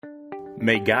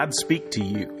May God speak to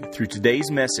you through today's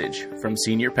message from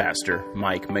Senior Pastor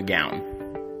Mike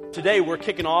McGowan. Today we're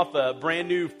kicking off a brand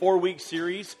new 4-week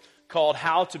series called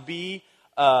How to Be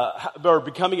or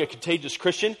Becoming a Contagious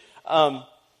Christian.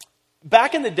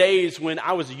 Back in the days when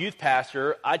I was a youth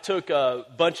pastor, I took a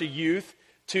bunch of youth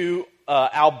to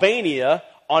Albania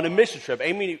on a mission trip.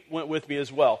 Amy went with me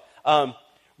as well.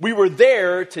 We were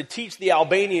there to teach the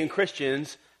Albanian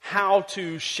Christians how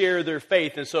to share their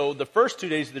faith. And so the first 2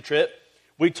 days of the trip,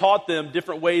 we taught them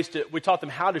different ways we taught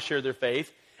them how to share their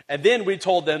faith. And then we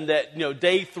told them that,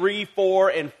 day 3, 4,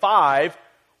 and 5,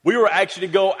 we were actually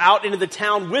to go out into the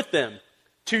town with them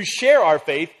to share our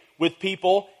faith with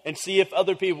people and see if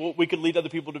we could lead other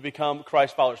people to become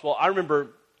Christ followers. Well, I remember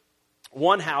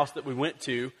one house that we went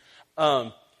to.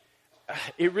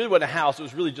 It really wasn't a house. It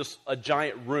was really just a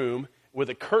giant room with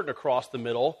a curtain across the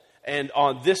middle. And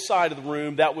on this side of the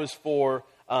room, that was for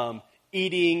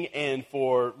eating and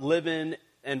for living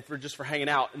and for hanging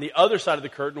out. And the other side of the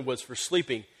curtain was for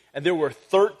sleeping. And there were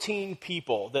 13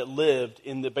 people that lived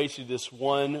in basically this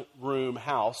one-room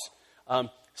house,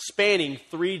 spanning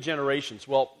 3 generations.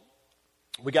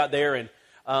 We got there, and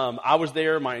I was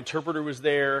there. My interpreter was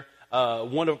there. I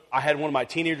had one of my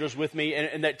teenagers with me,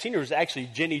 and that teenager was actually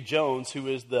Jenny Jones, who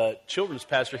is the children's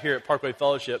pastor here at Parkway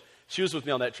Fellowship. She was with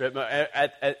me on that trip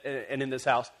and in this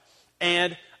house.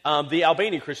 And the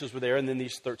Albanian Christians were there, and then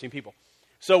these 13 people.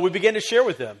 So we began to share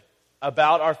with them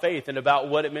about our faith and about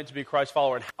what it meant to be a Christ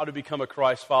follower and how to become a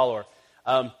Christ follower.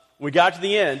 We got to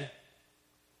the end.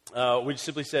 We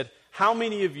simply said, how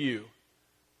many of you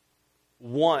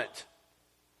want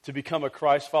to become a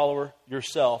Christ follower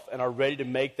yourself and are ready to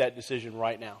make that decision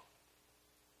right now?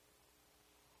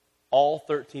 All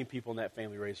 13 people in that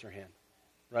family raised their hand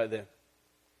right then.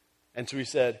 And so we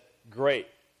said, great.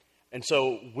 And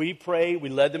so we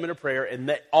led them in a prayer,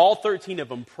 and all 13 of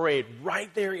them prayed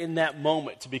right there in that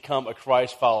moment to become a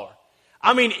Christ follower.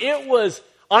 I mean, it was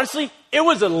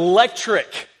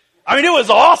electric. I mean, it was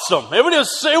awesome. It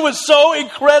was so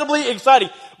incredibly exciting.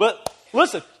 But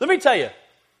listen, let me tell you,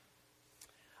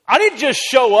 I didn't just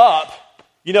show up,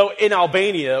 in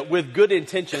Albania with good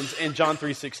intentions in John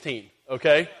 3:16,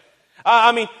 okay?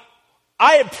 I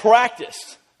had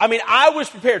practiced. I was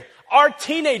prepared. Our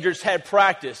teenagers had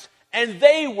practiced, and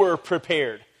they were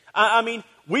prepared.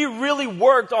 We really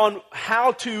worked on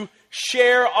how to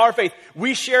share our faith.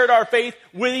 We shared our faith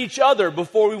with each other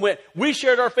before we went. We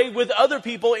shared our faith with other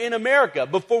people in America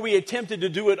before we attempted to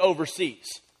do it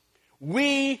overseas.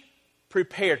 We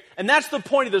prepared. And that's the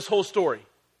point of this whole story,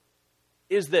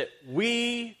 is that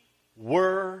we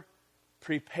were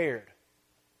prepared.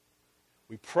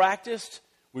 We practiced,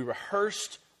 we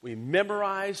rehearsed, we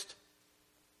memorized,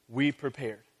 we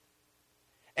prepared.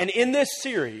 And in this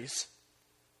series,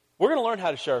 we're going to learn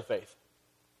how to share our faith.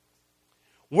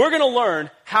 We're going to learn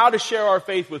how to share our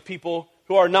faith with people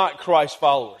who are not Christ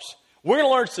followers. We're going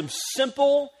to learn some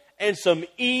simple and some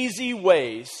easy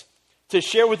ways to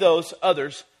share with those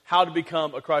others how to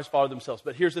become a Christ follower themselves.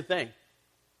 But here's the thing.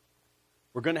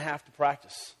 We're going to have to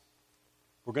practice.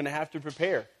 We're going to have to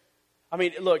prepare.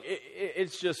 Look,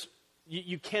 it's just,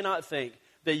 you cannot think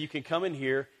that you can come in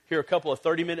here, hear a couple of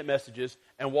 30-minute messages,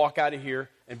 and walk out of here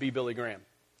and be Billy Graham,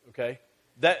 okay?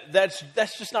 That's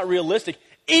just not realistic.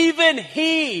 Even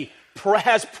he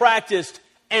has practiced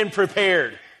and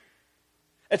prepared.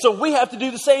 And so we have to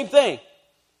do the same thing.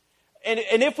 And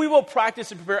if we will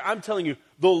practice and prepare, I'm telling you,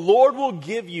 the Lord will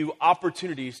give you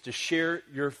opportunities to share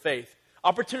your faith.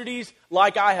 Opportunities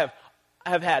like I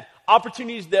have had.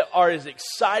 Opportunities that are as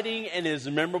exciting and as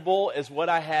memorable as what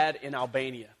I had in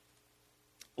Albania.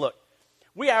 Look,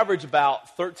 we average about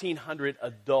 1,300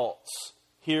 adults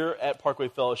here at Parkway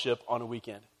Fellowship on a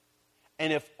weekend.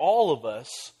 And if all of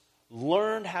us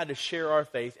learned how to share our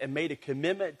faith and made a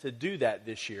commitment to do that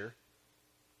this year,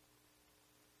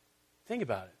 think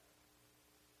about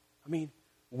it.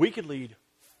 We could lead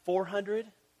 400,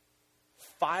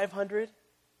 500,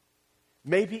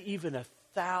 maybe even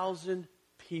 1,000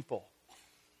 people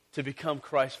to become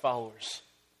Christ followers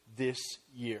this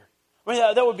year.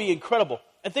 That would be incredible.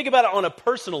 And think about it on a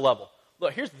personal level.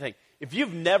 Look, here's the thing. If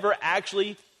you've never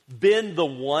actually been the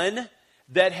one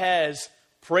that has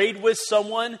prayed with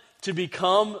someone to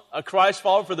become a Christ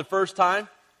follower for the first time,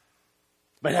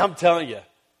 I'm telling you,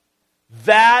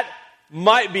 that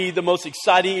might be the most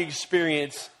exciting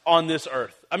experience on this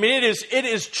earth. It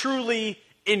is truly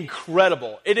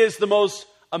incredible. It is the most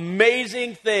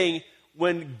amazing thing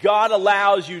when God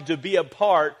allows you to be a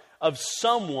part of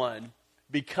someone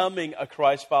becoming a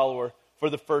Christ follower for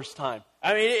the first time.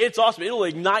 It's awesome. It'll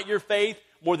ignite your faith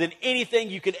more than anything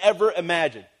you could ever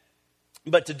imagine.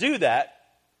 But to do that,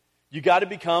 you got to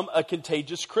become a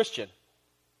contagious Christian.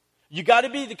 You got to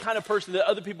be the kind of person that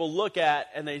other people look at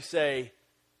and they say,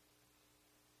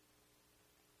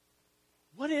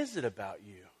 what is it about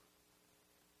you?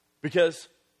 Because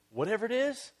whatever it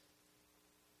is,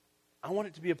 I want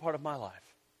it to be a part of my life.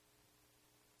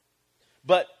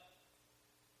 But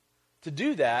to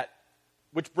do that,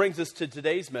 which brings us to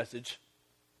today's message,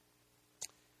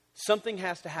 something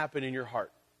has to happen in your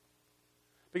heart.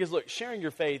 Because look, sharing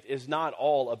your faith is not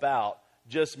all about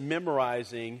just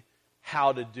memorizing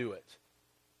how to do it.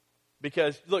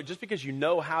 Because look, just because you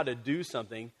know how to do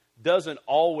something doesn't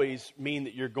always mean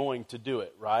that you're going to do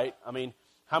it, right? I mean,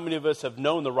 how many of us have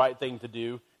known the right thing to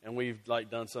do and we've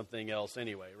done something else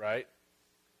anyway, right?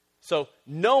 So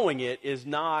knowing it is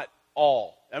not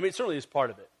all. I mean, it certainly is part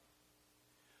of it.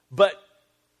 But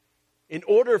in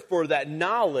order for that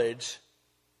knowledge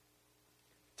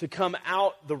to come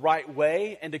out the right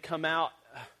way and to come out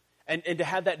and to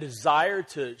have that desire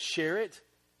to share it,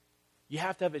 you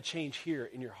have to have a change here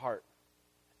in your heart.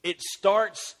 It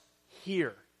starts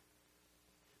here.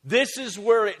 This is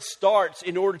where it starts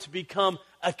in order to become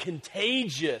a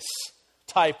contagious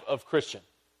type of Christian.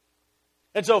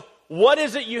 And so, what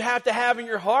is it you have to have in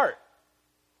your heart?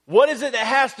 What is it that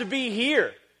has to be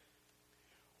here?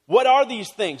 What are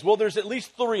these things? Well, there's at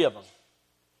least 3 of them.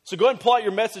 So go ahead and pull out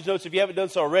your message notes if you haven't done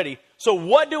so already. So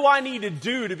what do I need to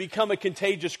do to become a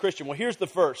contagious Christian? Well, here's the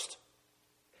first.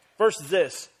 First is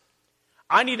this.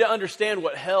 I need to understand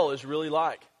what hell is really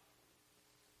like.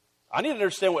 I need to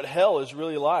understand what hell is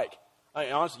really like. I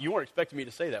mean, honestly, you weren't expecting me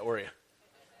to say that, were you?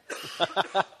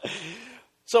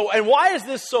 So, and why is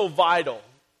this so vital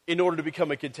in order to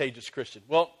become a contagious Christian?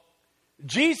 Well,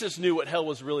 Jesus knew what hell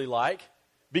was really like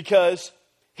because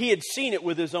he had seen it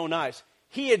with his own eyes.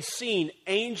 He had seen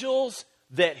angels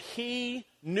that he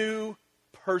knew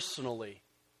personally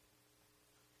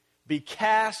be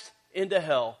cast into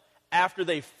hell after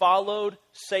they followed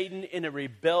Satan in a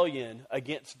rebellion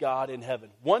against God in heaven.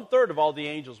 1/3 of all the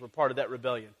angels were part of that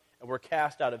rebellion and were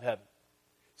cast out of heaven.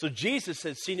 So Jesus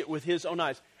had seen it with his own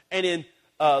eyes. And in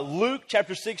Luke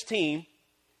chapter 16,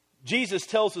 Jesus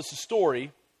tells us a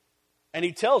story, and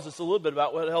he tells us a little bit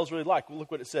about what hell's really like. Well,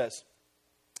 look what it says.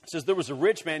 It says, there was a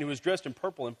rich man who was dressed in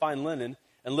purple and fine linen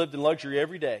and lived in luxury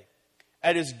every day.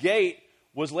 At his gate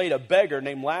was laid a beggar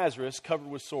named Lazarus, covered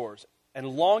with sores, and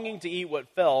longing to eat what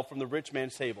fell from the rich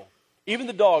man's table. Even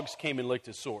the dogs came and licked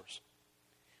his sores.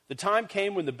 The time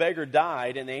came when the beggar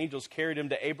died, and the angels carried him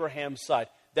to Abraham's side.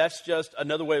 That's just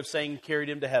another way of saying carried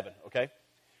him to heaven, okay?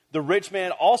 The rich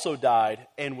man also died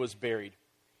and was buried.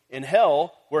 In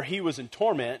hell, where he was in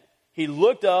torment, he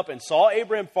looked up and saw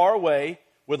Abraham far away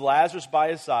with Lazarus by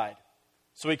his side.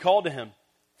 So he called to him,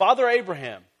 Father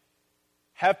Abraham,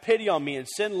 have pity on me and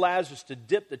send Lazarus to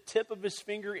dip the tip of his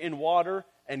finger in water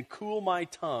and cool my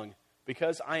tongue,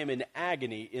 because I am in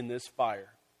agony in this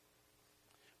fire.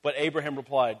 But Abraham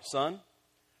replied, Son,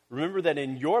 remember that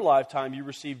in your lifetime you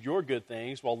received your good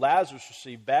things, while Lazarus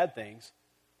received bad things.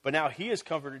 But now he is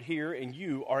comforted here, and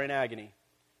you are in agony.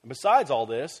 And besides all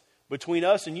this, between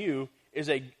us and you is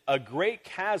a great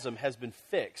chasm has been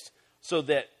fixed, so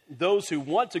that those who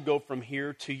want to go from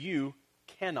here to you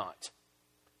cannot,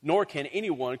 nor can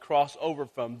anyone cross over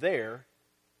from there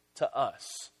to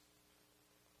us.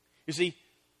 You see,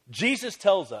 Jesus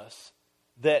tells us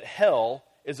that hell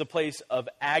is a place of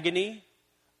agony,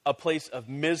 a place of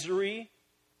misery,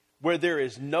 where there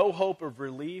is no hope of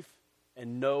relief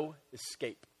and no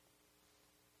escape.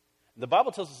 The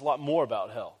Bible tells us a lot more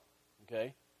about hell,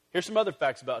 okay? Here's some other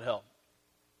facts about hell.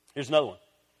 Here's another one.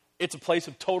 It's a place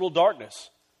of total darkness.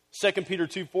 2 Peter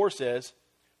 2:4 says,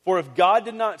 For if God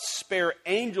did not spare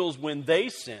angels when they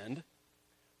sinned,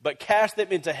 but cast them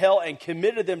into hell and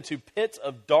committed them to pits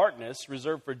of darkness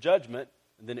reserved for judgment,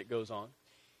 and then it goes on.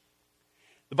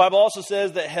 The Bible also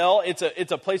says that hell, it's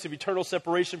a place of eternal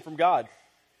separation from God.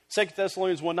 2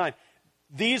 Thessalonians 1:9.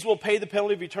 These will pay the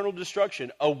penalty of eternal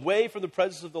destruction, away from the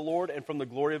presence of the Lord and from the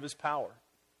glory of his power.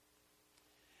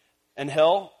 And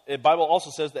hell, the Bible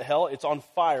also says that hell, it's on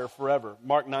fire forever.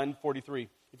 Mark 9:43.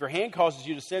 If your hand causes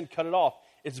you to sin, cut it off.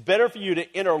 It's better for you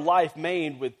to enter life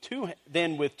maimed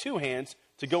than with 2 hands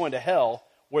to go into hell,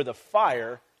 where the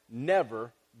fire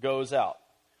never goes out.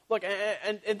 Look,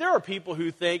 and there are people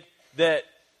who think that,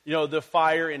 you know, the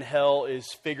fire in hell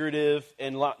is figurative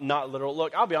and not literal.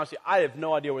 Look, I'll be honest with you, I have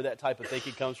no idea where that type of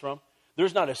thinking comes from.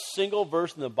 There's not a single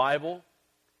verse in the Bible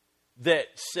that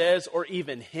says or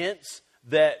even hints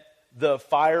that the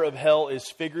fire of hell is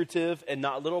figurative and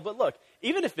not literal. But look,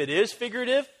 even if it is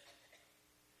figurative,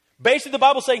 basically the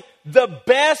Bible's saying the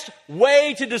best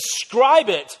way to describe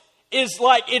it is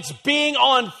like it's being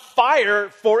on fire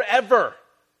forever.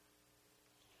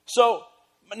 So,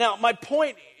 now my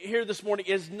point here this morning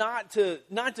is not to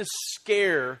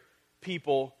scare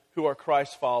people who are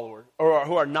Christ followers or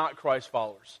who are not Christ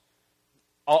followers.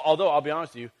 Although I'll be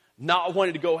honest with you, not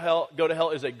wanting to go to hell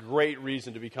is a great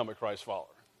reason to become a Christ follower.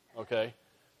 Okay?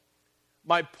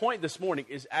 My point this morning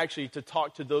is actually to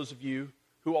talk to those of you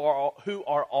who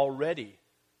are already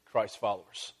Christ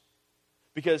followers.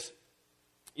 Because,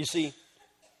 you see,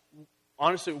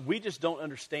 honestly, we just don't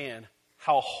understand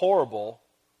how horrible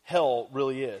hell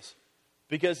really is.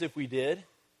 Because if we did,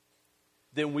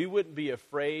 then we wouldn't be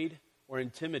afraid or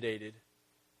intimidated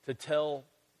to tell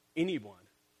anyone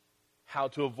how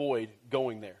to avoid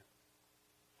going there.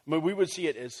 I mean, we would see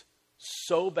it as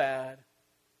so bad,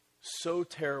 so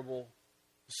terrible,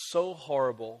 so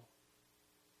horrible,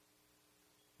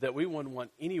 that we wouldn't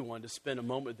want anyone to spend a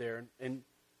moment there. And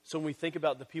so when we think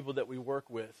about the people that we work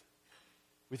with,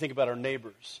 we think about our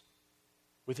neighbors.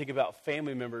 We think about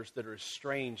family members that are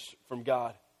estranged from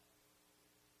God.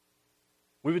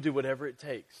 We would do whatever it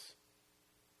takes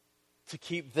to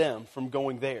keep them from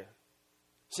going there.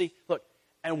 See, look,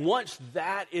 and once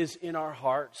that is in our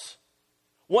hearts,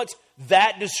 once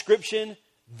that description,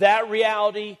 that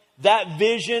reality, that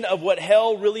vision of what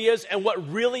hell really is and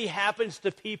what really happens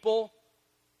to people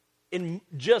in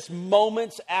just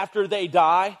moments after they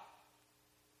die,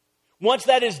 once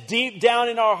that is deep down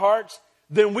in our hearts,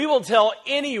 then we will tell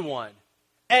anyone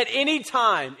at any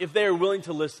time, if they are willing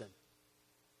to listen,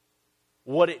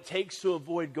 what it takes to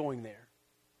avoid going there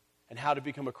and how to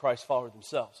become a Christ follower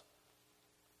themselves.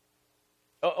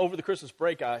 Over the Christmas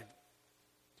break, I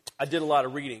did a lot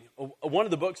of reading. One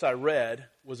of the books I read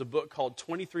was a book called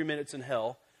 23 Minutes in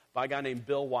Hell by a guy named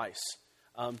Bill Weiss.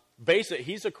 Basically,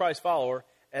 he's a Christ follower,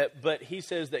 but he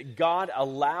says that God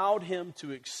allowed him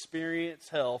to experience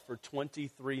hell for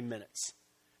 23 minutes.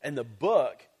 And the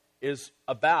book is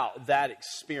about that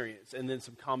experience and then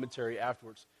some commentary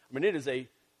afterwards. I mean, it is a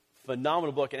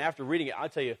phenomenal book. And after reading it, I'll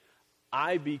tell you,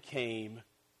 I became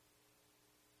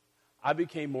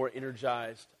more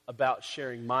energized about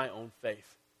sharing my own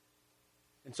faith.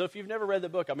 And so if you've never read the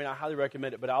book, I mean, I highly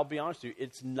recommend it. But I'll be honest with you,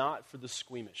 it's not for the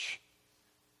squeamish.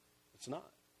 It's not.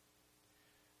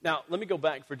 Now, let me go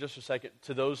back for just a second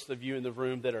to those of you in the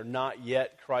room that are not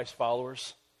yet Christ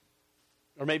followers.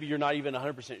 Or maybe you're not even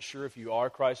 100% sure if you are a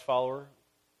Christ follower.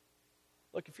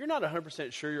 Look, if you're not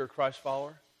 100% sure you're a Christ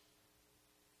follower,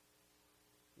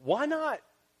 why not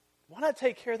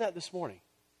take care of that this morning?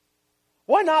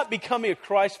 Why not becoming a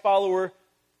Christ follower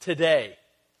today?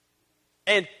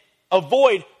 And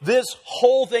avoid this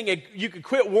whole thing, and you can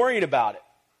quit worrying about it.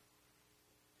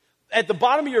 At the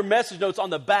bottom of your message notes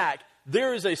on the back,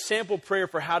 there is a sample prayer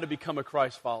for how to become a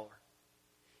Christ follower.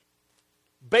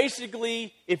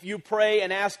 Basically, if you pray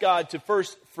and ask God to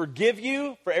first forgive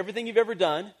you for everything you've ever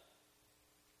done,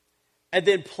 and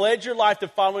then pledge your life to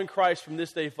following Christ from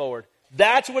this day forward,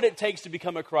 that's what it takes to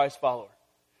become a Christ follower.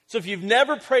 So if you've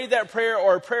never prayed that prayer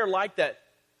or a prayer like that,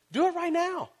 do it right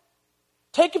now.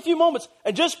 Take a few moments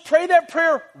and just pray that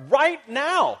prayer right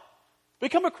now.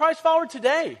 Become a Christ follower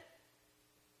today.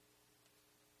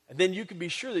 And then you can be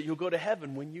sure that you'll go to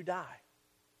heaven when you die.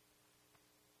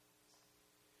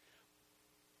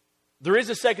 There is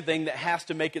a second thing that has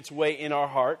to make its way in our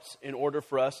hearts in order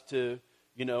for us to,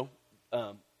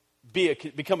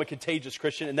 become a contagious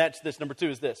Christian. And that's this. Number 2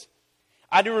 is this.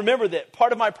 I do remember that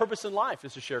part of my purpose in life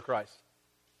is to share Christ.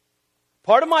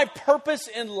 Part of my purpose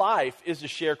in life is to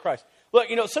share Christ. Look,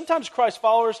 sometimes Christ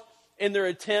followers, in their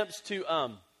attempts to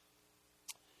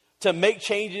make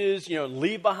changes,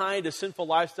 leave behind a sinful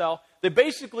lifestyle, they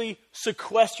basically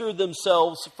sequester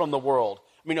themselves from the world.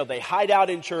 They hide out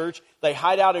in church, they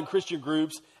hide out in Christian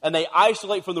groups, and they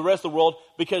isolate from the rest of the world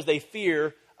because they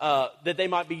fear that they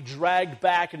might be dragged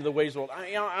back into the ways of the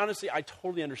world. Honestly, I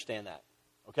totally understand that,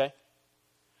 okay?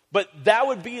 But that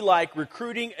would be like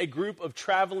recruiting a group of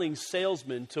traveling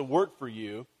salesmen to work for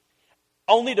you,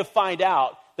 only to find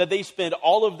out that they spend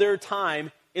all of their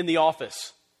time in the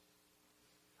office.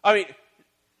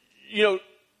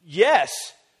 Yes,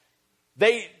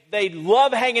 they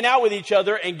love hanging out with each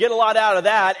other and get a lot out of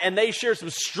that, and they share some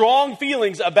strong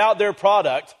feelings about their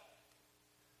product,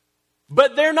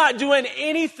 but they're not doing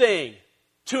anything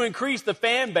to increase the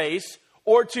fan base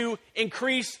or to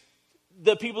increase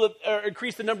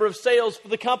increase the number of sales for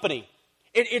the company.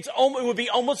 It would be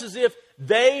almost as if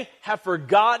they have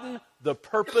forgotten the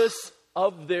purpose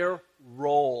of their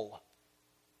role.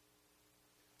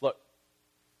 Look,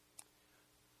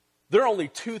 there are only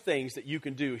 2 things that you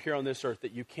can do here on this earth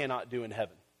that you cannot do in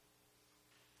heaven.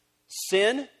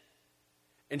 Sin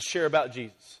and share about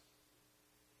Jesus.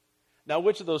 Now,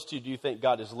 which of those 2 do you think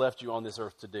God has left you on this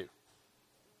earth to do?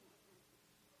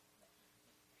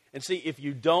 And see, if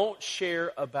you don't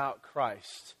share about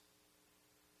Christ,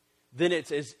 then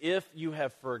it's as if you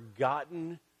have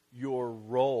forgotten your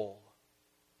role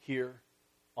here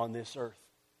on this earth.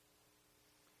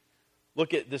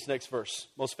 Look at this next verse,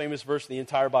 most famous verse in the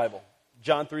entire Bible,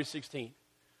 John 3:16.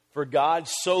 For God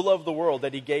so loved the world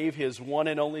that he gave his one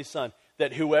and only Son,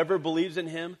 that whoever believes in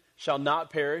him shall not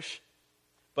perish,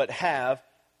 but have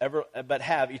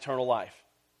eternal life.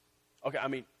 Okay, I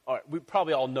mean, all right, we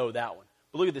probably all know that one.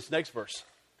 But look at this next verse.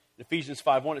 In Ephesians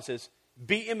 5:1, it says,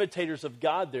 be imitators of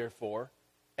God, therefore,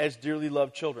 as dearly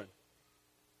loved children.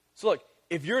 So look,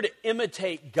 if you're to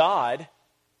imitate God,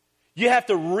 you have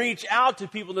to reach out to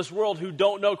people in this world who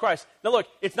don't know Christ. Now look,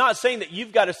 it's not saying that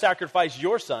you've got to sacrifice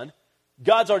your son.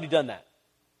 God's already done that.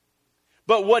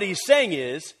 But what he's saying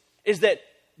is that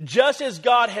just as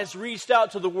God has reached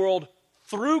out to the world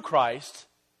through Christ,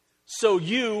 so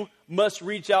you must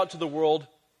reach out to the world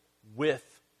with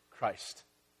Christ.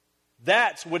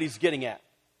 That's what he's getting at.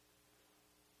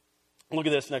 Look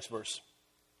at this next verse.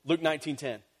 Luke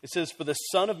 19:10. It says, for the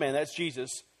Son of Man, that's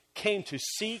Jesus, came to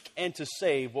seek and to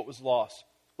save what was lost.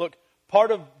 Look,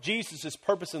 part of Jesus'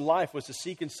 purpose in life was to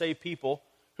seek and save people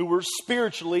who were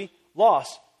spiritually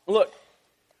lost. Look,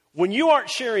 when you aren't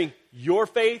sharing your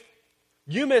faith,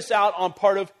 you miss out on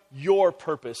part of your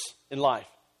purpose in life.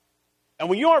 And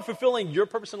when you aren't fulfilling your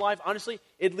purpose in life, honestly,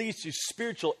 it leads to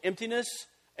spiritual emptiness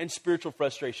and spiritual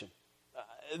frustration.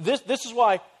 This is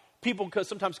why people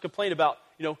sometimes complain about,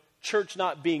 church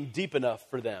not being deep enough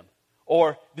for them.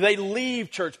 Or they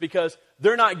leave church because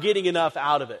they're not getting enough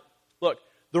out of it. Look,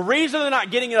 the reason they're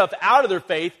not getting enough out of their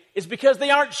faith is because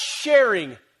they aren't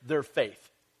sharing their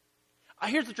faith.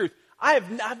 Here's the truth.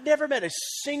 I've never met a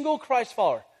single Christ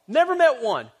follower. Never met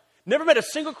one. Never met a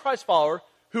single Christ follower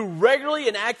who regularly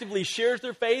and actively shares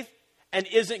their faith and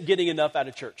isn't getting enough out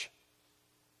of church.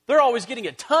 They're always getting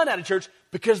a ton out of church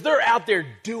because they're out there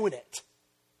doing it.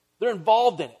 They're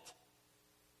involved in it.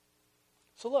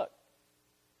 So look,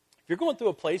 if you're going through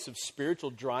a place of spiritual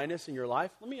dryness in your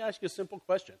life, let me ask you a simple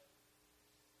question.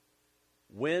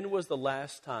 When was the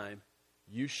last time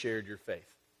you shared your faith?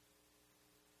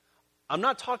 I'm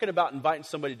not talking about inviting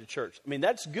somebody to church. I mean,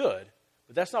 that's good,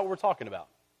 but that's not what we're talking about.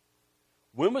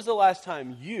 When was the last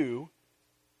time you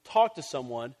talked to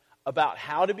someone about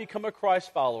how to become a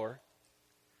Christ follower,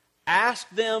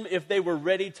 asked them if they were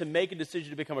ready to make a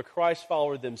decision to become a Christ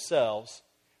follower themselves,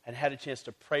 and had a chance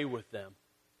to pray with them,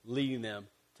 leading them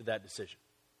to that decision?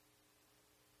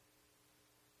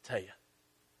 I tell you,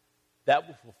 that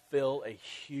will fulfill a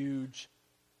huge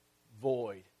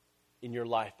void in your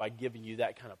life by giving you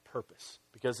that kind of purpose,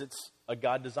 because it's a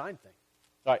God-designed thing.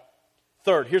 All right,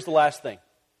 third, here's the last thing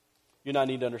you and I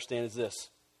need to understand is this.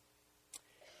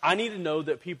 I need to know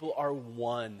that people are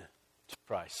one to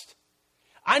Christ.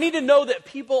 I need to know that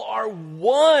people are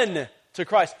one to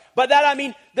Christ. By that I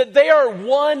mean that they are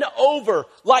won over,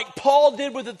 like Paul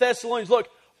did with the Thessalonians. Look,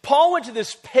 Paul went to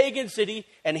this pagan city,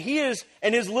 and his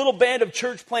little band of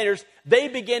church planters, they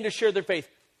began to share their faith.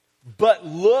 But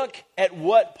look at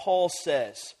what Paul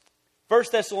says. 1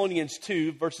 Thessalonians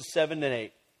 2, verses 7 and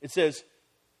 8. It says,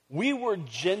 we were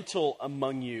gentle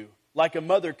among you, like a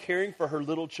mother caring for her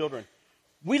little children.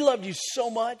 We loved you so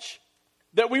much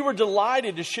that we were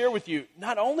delighted to share with you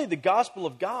not only the gospel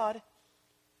of God,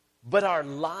 but our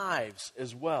lives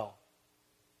as well,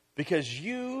 because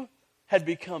you had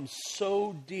become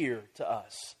so dear to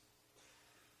us.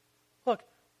 Look,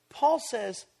 Paul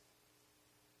says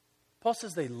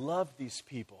they loved these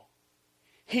people.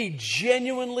 He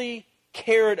genuinely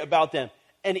cared about them.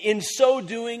 And in so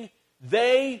doing,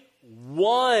 they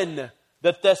won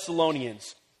the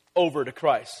Thessalonians over to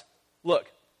Christ. Look,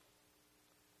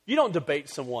 you don't debate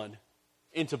someone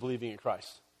into believing in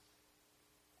Christ.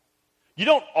 You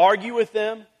don't argue with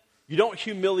them. You don't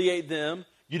humiliate them.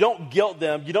 You don't guilt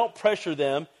them. You don't pressure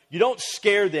them. You don't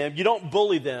scare them. You don't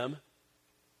bully them.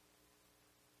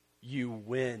 You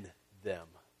win them.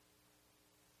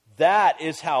 That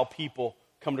is how people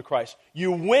come to Christ.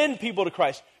 You win people to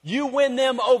Christ. You win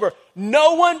them over.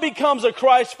 No one becomes a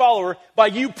Christ follower by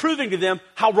you proving to them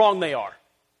how wrong they are.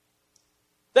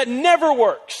 That never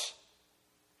works.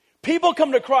 People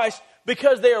come to Christ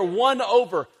because they are won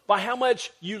over by how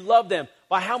much you love them,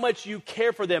 by how much you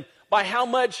care for them, by how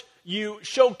much you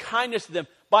show kindness to them,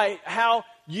 by how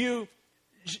you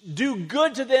do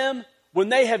good to them when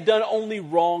they have done only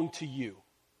wrong to you.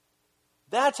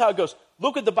 That's how it goes.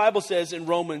 Look what the Bible says in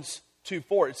Romans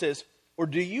 2:4. It says, or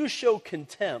do you show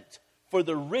contempt for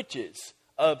the riches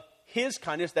of his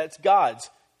kindness, that's God's,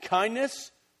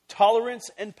 kindness, tolerance,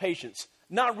 and patience,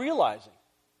 not realizing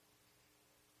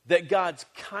that God's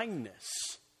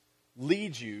kindness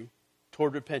leads you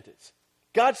toward repentance.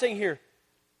 God's saying here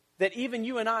that even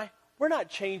you and I, we're not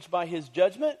changed by his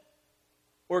judgment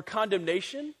or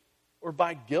condemnation or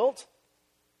by guilt.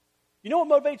 You know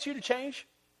what motivates you to change?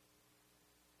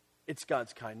 It's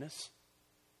God's kindness.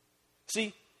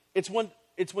 See, it's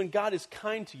when God is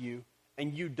kind to you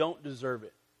and you don't deserve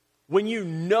it. When you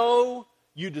know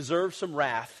you deserve some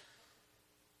wrath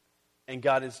and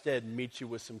God instead meets you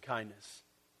with some kindness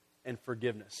and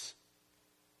forgiveness.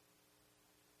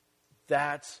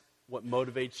 That's what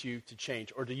motivates you to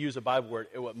change. Or to use a Bible word,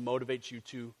 what motivates you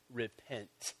to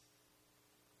repent.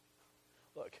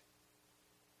 Look,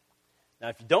 now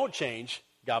if you don't change,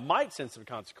 God might send some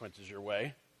consequences your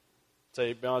way.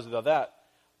 So be honest about that.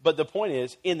 But the point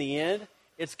is, in the end,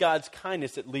 it's God's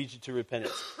kindness that leads you to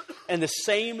repentance. And the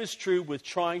same is true with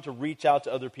trying to reach out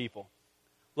to other people.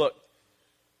 Look,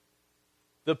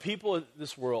 the people of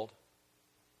this world,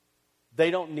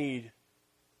 they don't need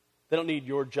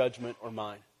your judgment or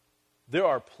mine. There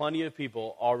are plenty of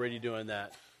people already doing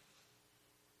that.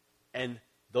 And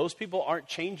those people aren't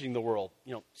changing the world.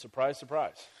 Surprise,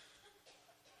 surprise.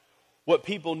 What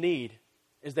people need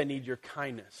is they need your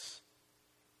kindness,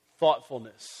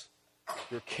 thoughtfulness,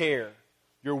 your care,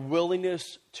 your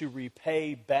willingness to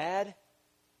repay bad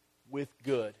with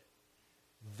good.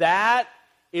 That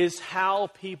is how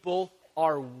people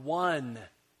are won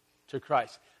to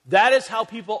Christ. That is how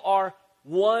people are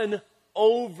won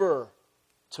over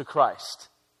to Christ.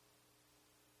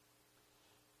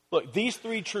 Look, these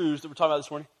three truths that we're talking about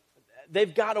this morning,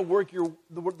 they've got to work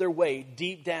their way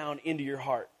deep down into your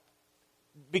heart.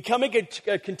 Becoming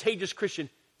a contagious Christian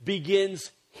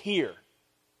begins here.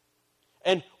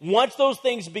 And once those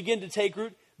things begin to take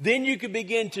root, then you can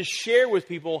begin to share with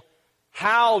people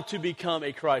how to become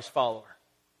a Christ follower.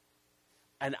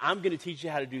 And I'm going to teach you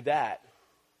how to do that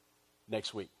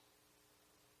next week.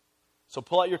 So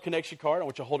pull out your connection card. I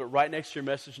want you to hold it right next to your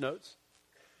message notes.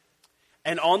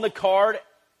 And on the card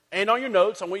and on your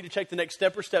notes, I want you to check the next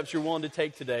step or steps you're willing to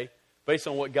take today based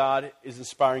on what God is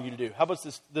inspiring you to do. How about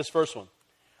this first one?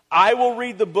 I will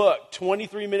read the book,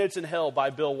 23 Minutes in Hell by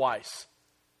Bill Weiss.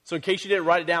 So in case you didn't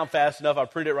write it down fast enough, I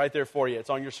printed it right there for you. It's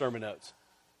on your sermon notes.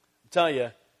 I'm telling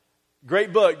you,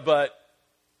 great book, but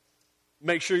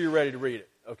make sure you're ready to read it,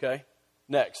 okay?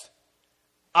 Next.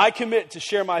 I commit to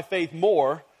share my faith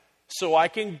more so I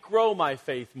can grow my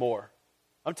faith more.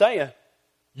 I'm telling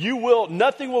you,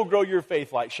 nothing will grow your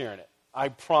faith like sharing it. I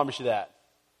promise you that.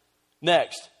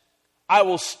 Next. I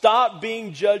will stop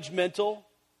being judgmental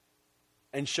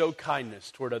and show kindness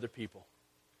toward other people.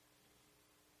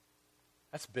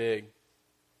 That's big.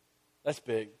 That's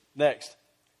big. Next,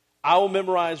 I will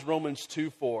memorize Romans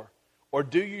 2:4. Or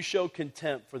do you show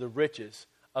contempt for the riches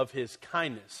of his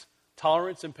kindness,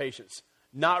 tolerance, and patience,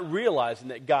 not realizing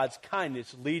that God's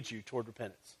kindness leads you toward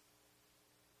repentance?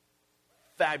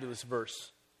 Fabulous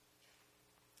verse.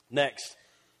 Next,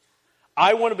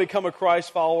 I want to become a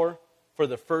Christ follower for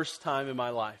the first time in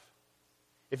my life.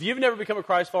 If you've never become a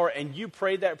Christ follower and you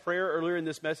prayed that prayer earlier in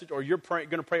this message, or you're going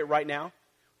to pray it right now,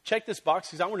 check this box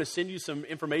because I want to send you some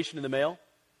information in the mail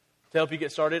to help you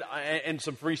get started and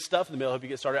some free stuff in the mail to help you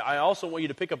get started. I also want you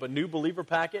to pick up a new believer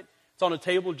packet. It's on a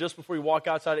table just before you walk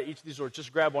outside of each of these doors.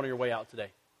 Just grab one on your way out today.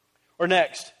 Or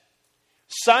next,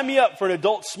 sign me up for an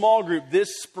adult small group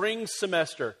this spring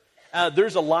semester.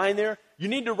 There's a line there. You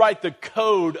need to write the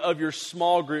code of your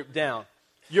small group down.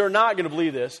 You're not going to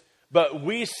believe this, but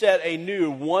we set a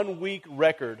new 1-week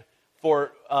record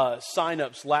for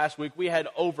sign-ups last week. We had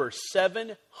over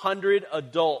 700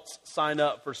 adults sign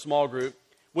up for small group.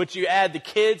 Once you add the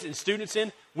kids and students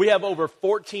in, we have over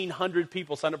 1,400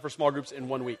 people sign up for small groups in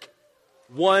 1 week.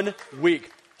 1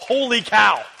 week. Holy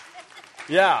cow.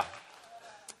 Yeah.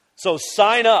 So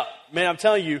sign up. Man, I'm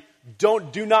telling you,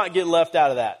 do not get left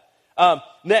out of that.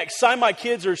 Next, sign my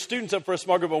kids or students up for a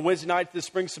small group on Wednesday night this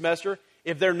spring semester.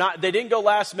 If they didn't go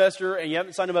last semester and you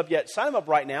haven't signed them up yet, sign them up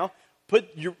right now.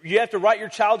 You have to write your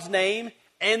child's name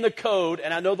and the code,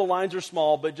 and I know the lines are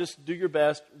small, but just do your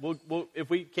best. If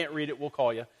we can't read it, we'll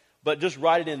call you. But just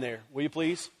write it in there, will you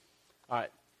please? All right.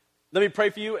 Let me pray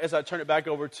for you as I turn it back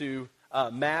over to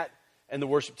Matt and the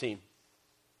worship team.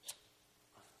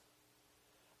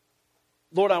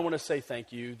 Lord, I want to say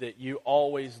thank you that you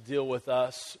always deal with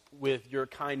us with your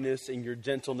kindness and your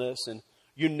gentleness, and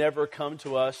you never come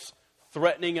to us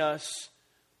threatening us,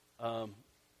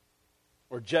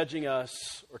 or judging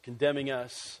us, or condemning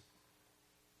us.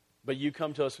 But you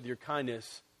come to us with your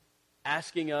kindness,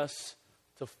 asking us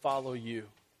to follow you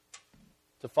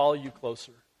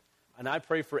closer. And I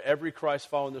pray for every Christ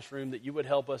follower in this room that you would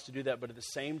help us to do that, but at the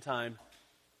same time,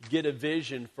 get a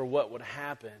vision for what would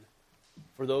happen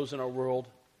for those in our world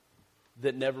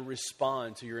that never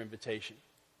respond to your invitation.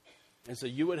 And so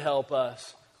you would help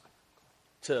us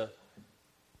to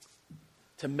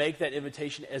make that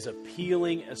invitation as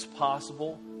appealing as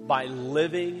possible by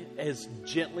living as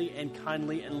gently and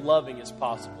kindly and loving as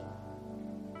possible.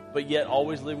 But yet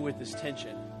always living with this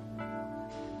tension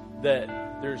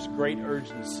that there's great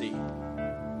urgency.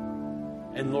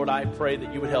 And Lord, I pray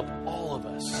that you would help all of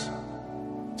us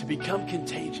to become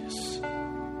contagious,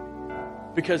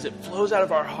 because it flows out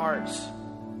of our hearts,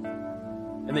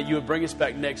 and that you would bring us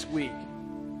back next week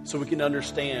so we can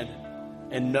understand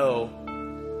and know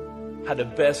how to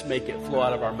best make it flow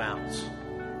out of our mouths.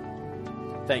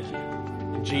 Thank you.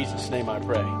 In Jesus' name I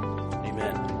pray.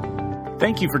 Amen.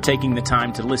 Thank you for taking the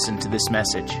time to listen to this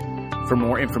message. For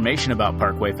more information about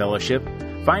Parkway Fellowship,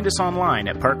 find us online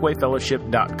at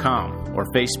parkwayfellowship.com or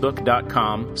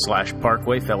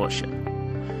facebook.com/Parkway Fellowship.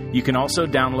 You can also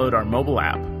download our mobile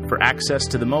app for access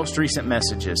to the most recent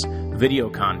messages, video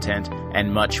content,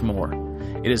 and much more.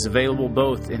 It is available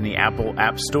both in the Apple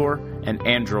App Store and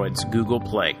Android's Google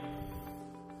Play.